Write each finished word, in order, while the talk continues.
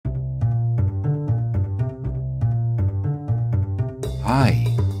Hi,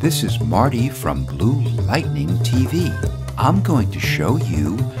 this is Marty from Blue Lightning TV. I'm going to show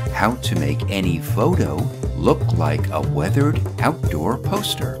you how to make any photo look like a weathered outdoor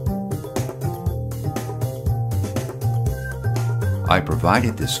poster. I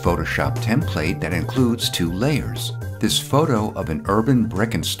provided this Photoshop template that includes 2 layers, this photo of an urban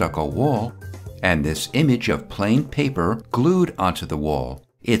brick and stucco wall, and this image of plain paper glued onto the wall.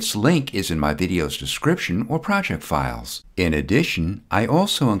 Its link is in my video's description or project files. In addition, I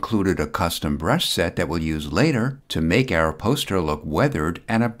also included a custom brush set that we'll use later to make our poster look weathered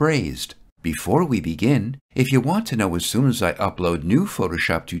and abrased. Before we begin, if you want to know as soon as I upload new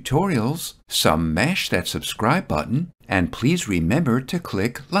Photoshop tutorials, mash that subscribe button and please remember to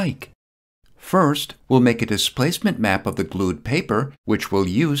click like. First, we'll make a displacement map of the glued paper, which we'll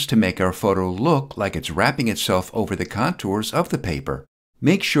use to make our photo look like it's wrapping itself over the contours of the paper.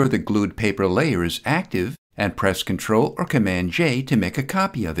 Make sure the glued paper layer is active and press Ctrl or Command J to make a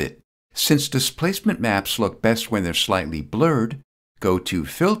copy of it. Since displacement maps look best when they're slightly blurred, go to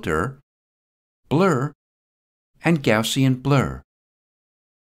Filter, Blur, and Gaussian Blur.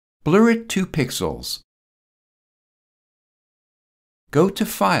 Blur it 2 pixels. Go to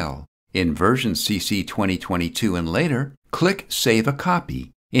File. In version CC 2022 and later, click Save a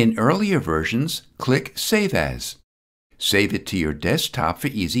Copy. In earlier versions, click Save As. Save it to your desktop for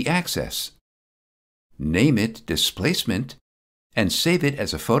easy access. Name it Displacement and save it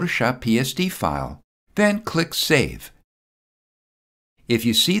as a Photoshop PSD file. Then click Save. If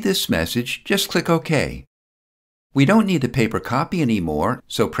you see this message, just click OK. We don't need the paper copy anymore,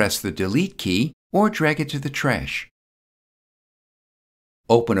 so press the Delete key or drag it to the trash.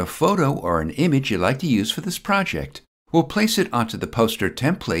 Open a photo or an image you'd like to use for this project. We'll place it onto the poster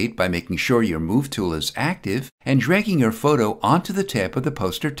template by making sure your Move tool is active and dragging your photo onto the tab of the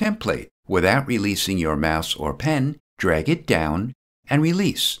poster template. Without releasing your mouse or pen, drag it down and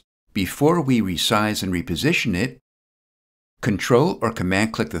release. Before we resize and reposition it, Control or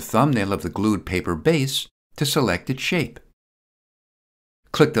Command click the thumbnail of the glued paper base to select its shape.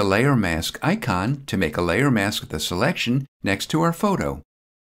 Click the Layer Mask icon to make a layer mask of the selection next to our photo.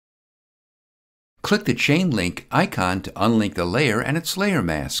 Click the chain link icon to unlink the layer and its layer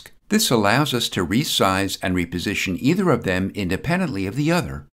mask. This allows us to resize and reposition either of them independently of the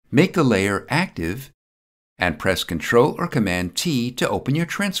other. Make the layer active and press Ctrl or Command T to open your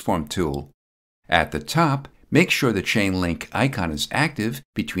transform tool. At the top, make sure the chain link icon is active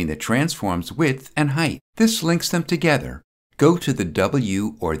between the transform's width and height. This links them together. Go to the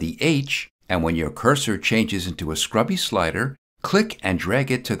W or the H, and when your cursor changes into a scrubby slider, click and drag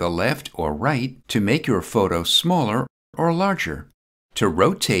it to the left or right to make your photo smaller or larger. To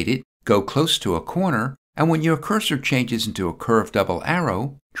rotate it, go close to a corner, and when your cursor changes into a curved double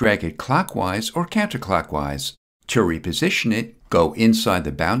arrow, drag it clockwise or counterclockwise. To reposition it, go inside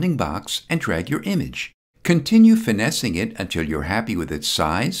the bounding box and drag your image. Continue finessing it until you're happy with its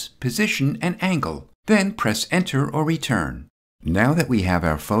size, position, and angle. Then press Enter or Return. Now that we have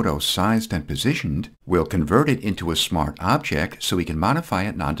our photo sized and positioned, we'll convert it into a smart object so we can modify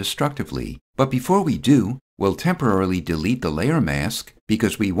it non-destructively. But before we do, we'll temporarily delete the layer mask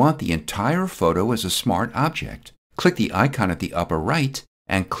because we want the entire photo as a smart object. Click the icon at the upper right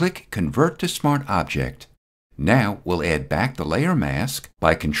and click Convert to Smart Object. Now we'll add back the layer mask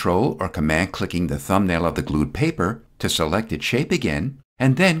by Control or Command clicking the thumbnail of the glued paper to select its shape again,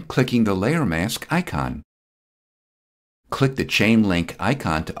 and then clicking the layer mask icon. Click the chain link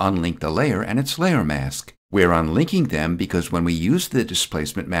icon to unlink the layer and its layer mask. We're unlinking them because when we use the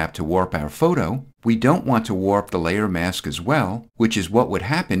displacement map to warp our photo, we don't want to warp the layer mask as well, which is what would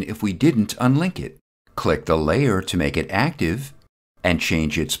happen if we didn't unlink it. Click the layer to make it active and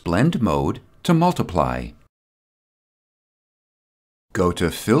change its blend mode to multiply. Go to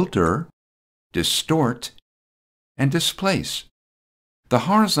Filter, Distort, and Displace. The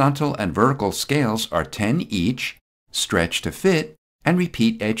horizontal and vertical scales are 10 each, stretch to fit, and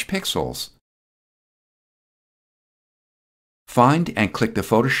repeat edge pixels. Find and click the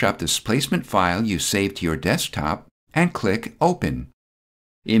Photoshop displacement file you saved to your desktop and click Open.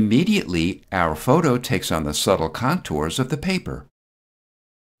 Immediately, our photo takes on the subtle contours of the paper.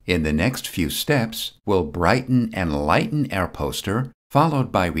 In the next few steps, we'll brighten and lighten our poster,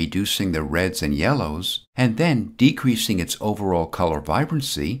 followed by reducing the reds and yellows, and then decreasing its overall color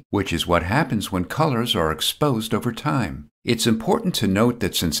vibrancy, which is what happens when colors are exposed over time. It's important to note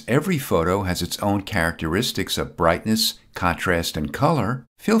that since every photo has its own characteristics of brightness, contrast, and color,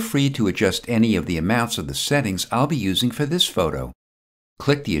 feel free to adjust any of the amounts of the settings I'll be using for this photo.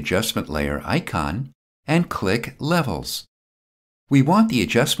 Click the adjustment layer icon and click Levels. We want the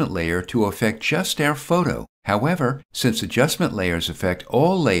adjustment layer to affect just our photo, However, since adjustment layers affect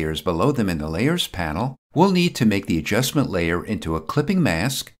all layers below them in the Layers panel, we'll need to make the adjustment layer into a clipping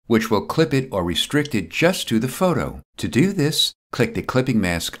mask, which will clip it or restrict it just to the photo. To do this, click the clipping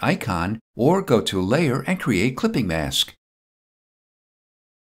mask icon or go to Layer and create clipping mask.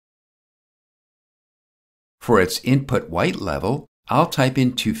 For its input white level, I'll type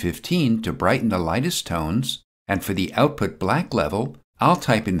in 215 to brighten the lightest tones, and for the output black level, I'll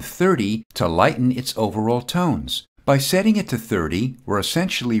type in 30 to lighten its overall tones. By setting it to 30, we're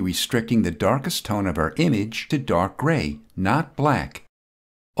essentially restricting the darkest tone of our image to dark gray, not black.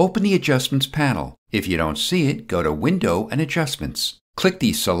 Open the Adjustments panel. If you don't see it, go to Window and Adjustments. Click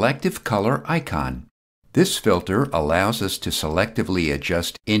the Selective Color icon. This filter allows us to selectively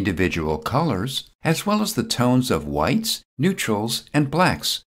adjust individual colors, as well as the tones of whites, neutrals, and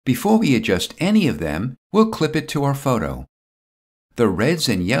blacks. Before we adjust any of them, we'll clip it to our photo. The reds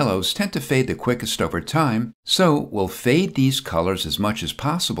and yellows tend to fade the quickest over time, so we'll fade these colors as much as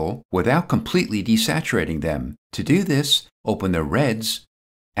possible without completely desaturating them. To do this, open the reds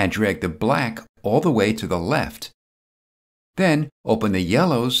and drag the black all the way to the left. Then open the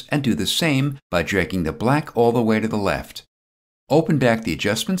yellows and do the same by dragging the black all the way to the left. Open back the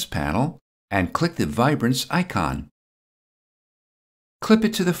Adjustments panel and click the Vibrance icon. Clip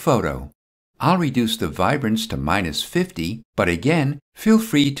it to the photo. I'll reduce the vibrance to -50, but again, feel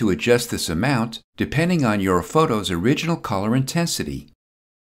free to adjust this amount depending on your photo's original color intensity.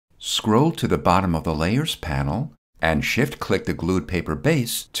 Scroll to the bottom of the Layers panel and shift-click the glued paper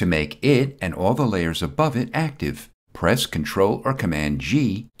base to make it and all the layers above it active. Press Ctrl or Command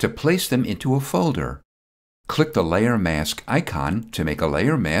G to place them into a folder. Click the Layer Mask icon to make a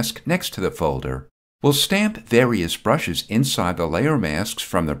layer mask next to the folder. We'll stamp various brushes inside the layer masks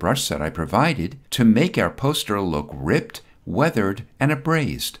from the brush set I provided to make our poster look ripped, weathered, and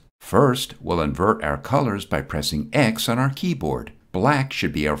abrased. First, we'll invert our colors by pressing X on our keyboard. Black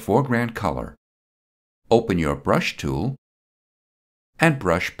should be our foreground color. Open your brush tool and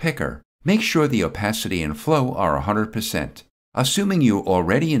brush picker. Make sure the opacity and flow are 100%. Assuming you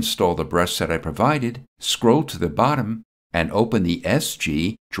already installed the brush set I provided, scroll to the bottom and open the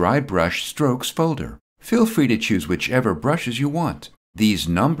SG Dry Brush Strokes folder. Feel free to choose whichever brushes you want. These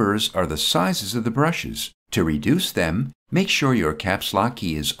numbers are the sizes of the brushes. To reduce them, make sure your caps lock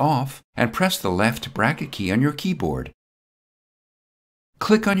key is off and press the left bracket key on your keyboard.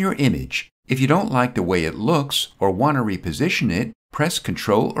 Click on your image. If you don't like the way it looks or want to reposition it, press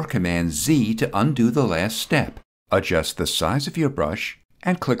Ctrl or Command Z to undo the last step. Adjust the size of your brush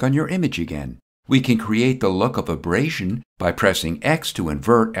and click on your image again. We can create the look of abrasion by pressing X to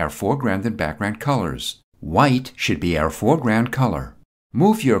invert our foreground and background colors. White should be our foreground color.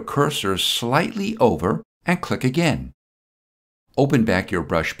 Move your cursor slightly over and click again. Open back your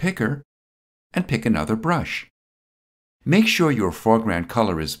brush picker and pick another brush. Make sure your foreground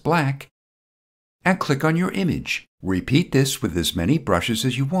color is black and click on your image. Repeat this with as many brushes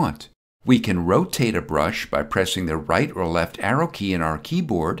as you want. We can rotate a brush by pressing the right or left arrow key in our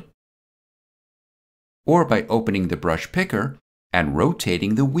keyboard, or by opening the brush picker and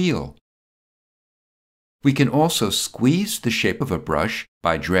rotating the wheel. We can also squeeze the shape of a brush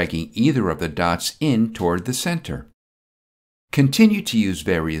by dragging either of the dots in toward the center. Continue to use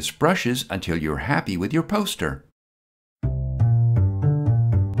various brushes until you're happy with your poster.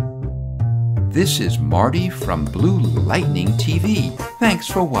 This is Marty from Blue Lightning TV. Thanks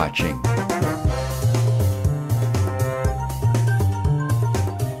for watching.